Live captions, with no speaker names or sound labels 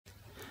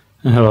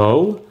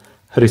Hello.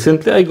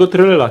 Recently I got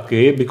really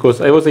lucky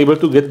because I was able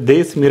to get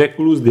this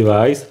miraculous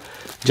device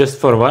just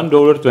for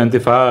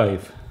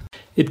 $1.25.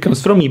 It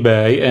comes from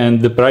eBay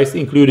and the price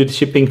included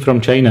shipping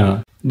from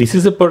China. This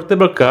is a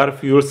portable car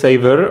fuel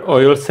saver,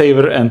 oil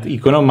saver and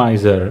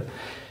economizer.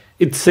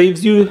 It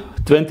saves you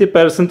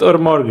 20% or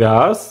more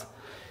gas.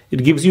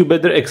 It gives you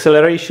better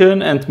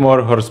acceleration and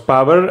more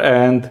horsepower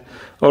and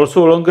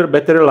also longer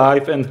battery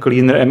life and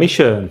cleaner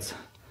emissions.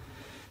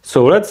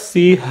 So let's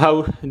see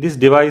how this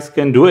device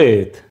can do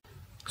it.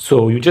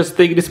 So you just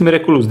take this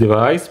miraculous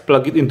device,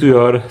 plug it into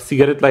your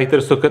cigarette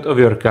lighter socket of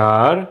your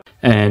car,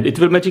 and it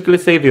will magically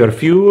save your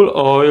fuel,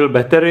 oil,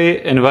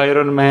 battery,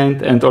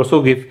 environment, and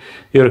also give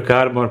your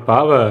car more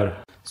power.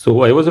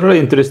 So I was really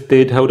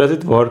interested how does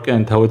it work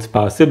and how it's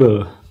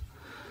possible.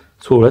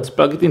 So let's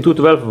plug it into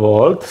 12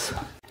 volts.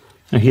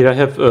 And here I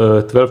have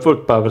a 12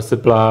 volt power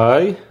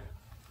supply.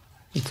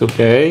 It's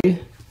okay.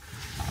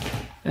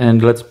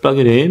 And let's plug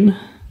it in.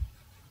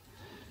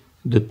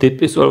 The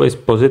tip is always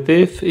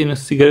positive in a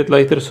cigarette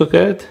lighter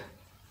socket.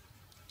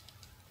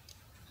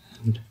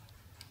 And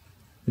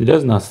it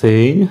does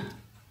nothing.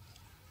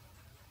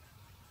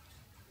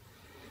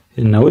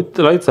 And now it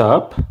lights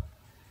up.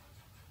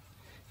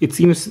 It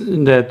seems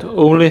that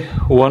only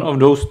one of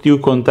those two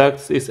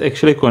contacts is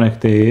actually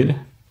connected.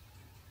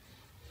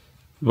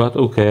 But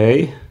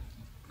okay.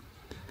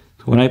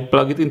 So when I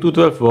plug it into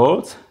 12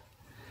 volts,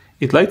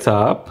 it lights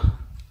up.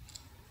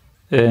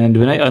 And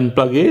when I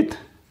unplug it,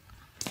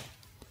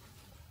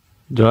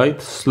 the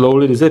light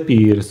slowly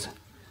disappears.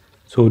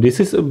 So this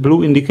is a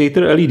blue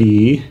indicator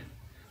LED,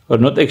 or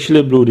not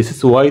actually blue, this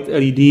is white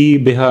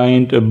LED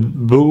behind a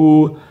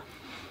blue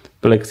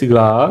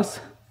plexiglass,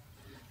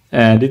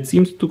 and it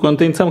seems to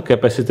contain some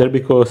capacitor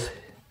because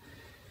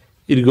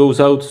it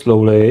goes out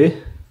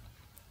slowly.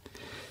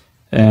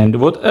 And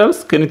what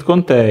else can it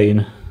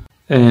contain?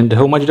 And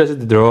how much does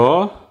it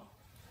draw?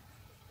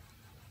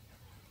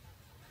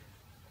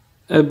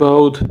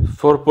 About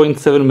 4.7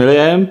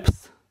 milliamps.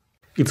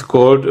 It's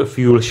called a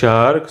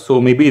FuelShark,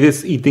 so maybe it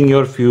is eating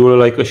your fuel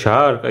like a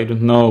shark, I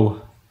don't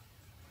know.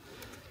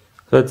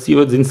 Let's see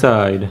what's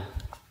inside.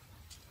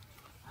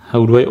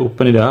 How do I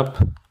open it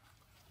up?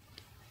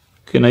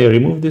 Can I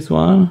remove this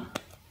one?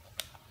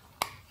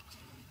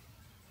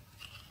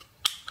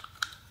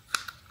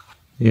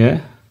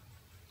 Yeah.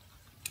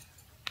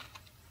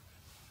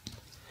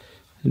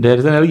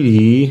 There's an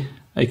LED.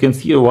 I can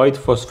see a white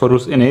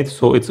phosphorus in it,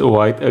 so it's a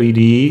white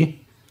LED.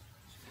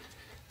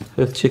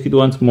 Let's check it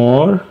once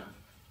more.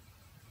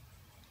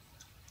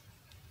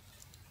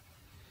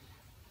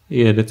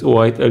 Yeah, that's a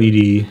white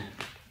LED.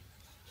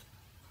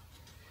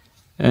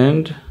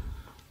 And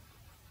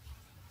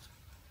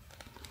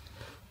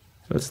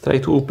let's try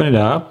to open it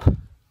up.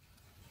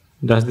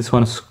 Does this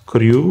one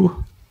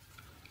screw?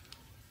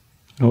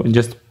 No, it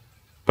just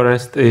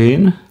pressed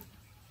in.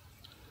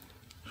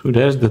 So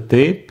there's the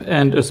tip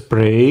and a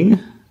spring.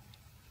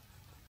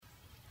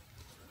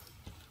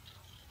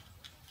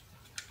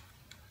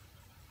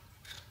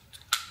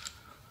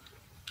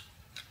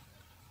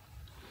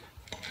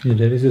 Yeah,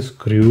 there is a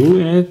screw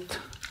in it.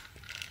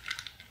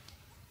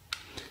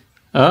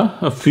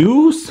 A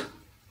fuse.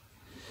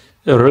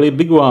 A really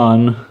big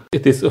one.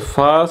 It is a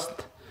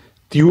fast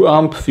 2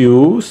 amp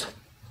fuse,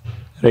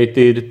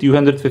 rated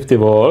 250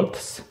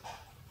 volts.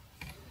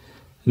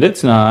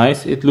 That's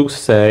nice, it looks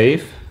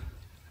safe.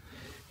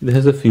 It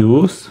has a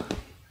fuse.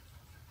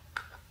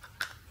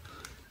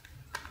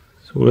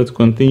 So let's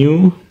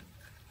continue.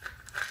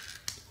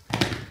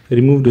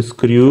 Remove the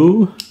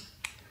screw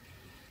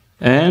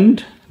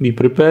and be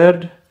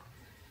prepared.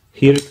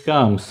 Here it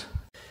comes.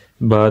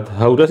 But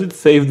how does it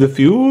save the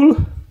fuel?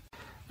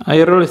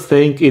 I really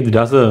think it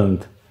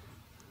doesn't.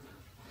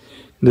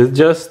 There's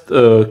just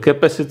a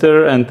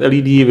capacitor and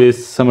LED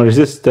with some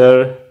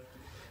resistor,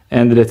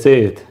 and that's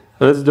it.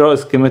 Let's draw a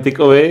schematic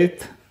of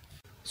it.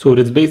 So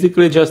that's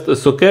basically just a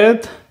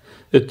socket,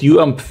 a 2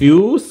 amp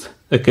fuse,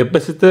 a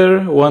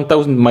capacitor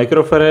 1000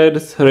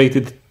 microfarads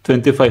rated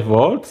 25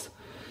 volts,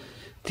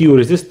 2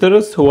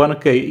 resistors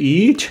 1K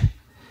each,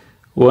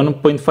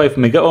 1.5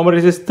 mega ohm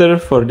resistor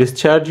for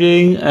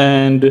discharging,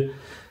 and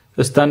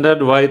a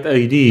standard white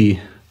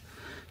LED.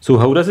 So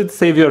how does it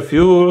save your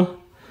fuel?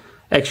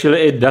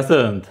 Actually it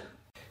doesn't.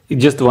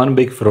 It's just one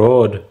big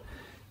fraud.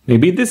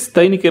 Maybe this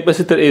tiny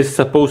capacitor is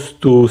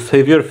supposed to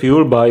save your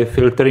fuel by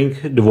filtering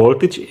the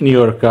voltage in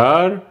your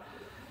car,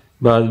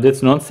 but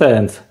that's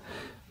nonsense,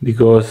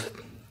 because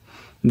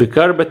the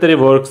car battery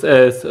works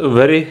as a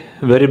very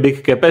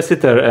big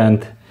capacitor,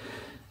 and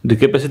the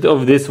capacity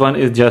of this one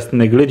is just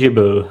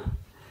negligible.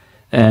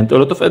 And a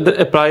lot of other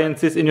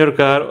appliances in your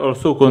car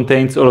also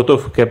contains a lot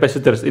of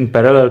capacitors in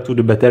parallel to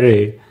the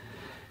battery.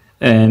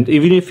 And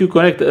even if you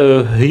connect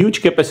a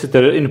huge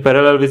capacitor in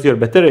parallel with your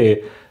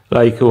battery,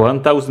 like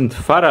 1000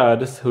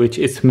 farads, which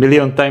is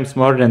million times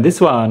more than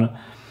this one,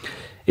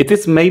 it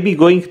is maybe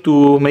going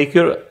to make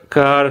your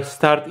car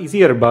start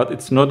easier, but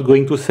it's not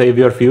going to save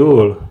your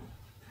fuel.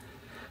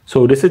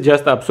 So this is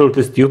just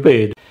absolutely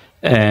stupid.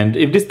 And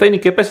if this tiny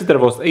capacitor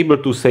was able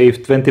to save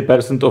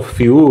 20% of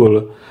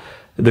fuel,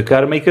 the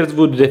car makers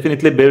would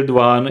definitely build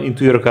one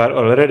into your car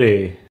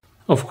already.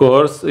 Of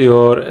course,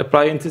 your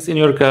appliances in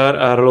your car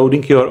are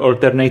loading your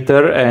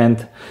alternator,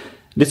 and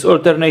this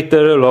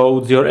alternator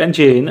loads your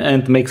engine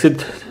and makes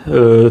it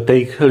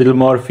take a little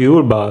more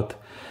fuel, but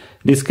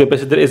this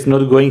capacitor is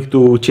not going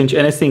to change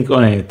anything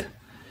on it.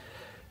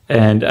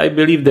 And I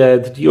believe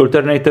that the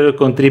alternator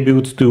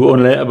contributes to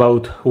only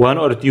about 1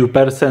 or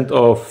 2%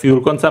 of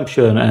fuel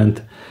consumption,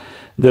 and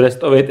the rest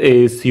of it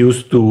is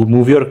used to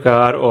move your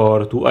car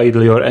or to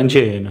idle your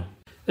engine.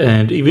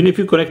 And even if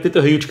you connected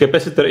a huge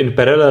capacitor in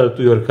parallel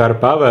to your car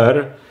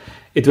power,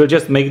 it will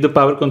just make the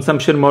power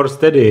consumption more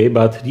steady,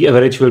 but the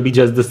average will be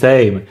just the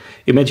same.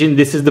 Imagine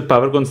this is the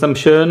power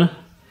consumption,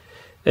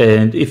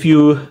 and if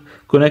you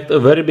connect a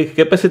very big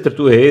capacitor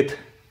to it,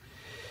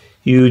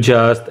 you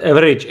just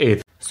average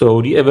it.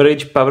 So the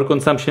average power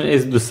consumption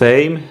is the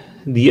same,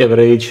 the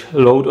average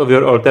load of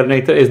your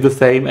alternator is the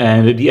same,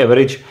 and the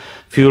average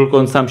fuel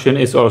consumption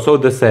is also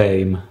the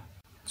same.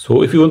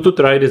 So if you want to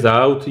try this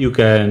out, you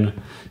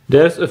can.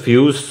 There's a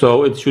fuse,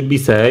 so it should be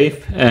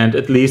safe, and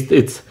at least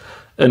it's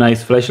a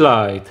nice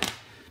flashlight.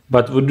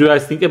 But what do you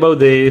guys think about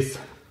this?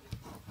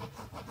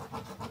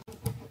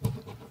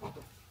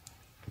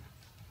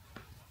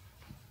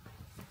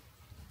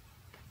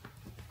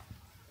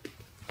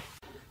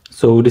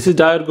 So this is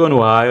Diode Gone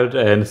Wild,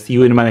 and see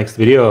you in my next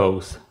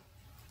videos.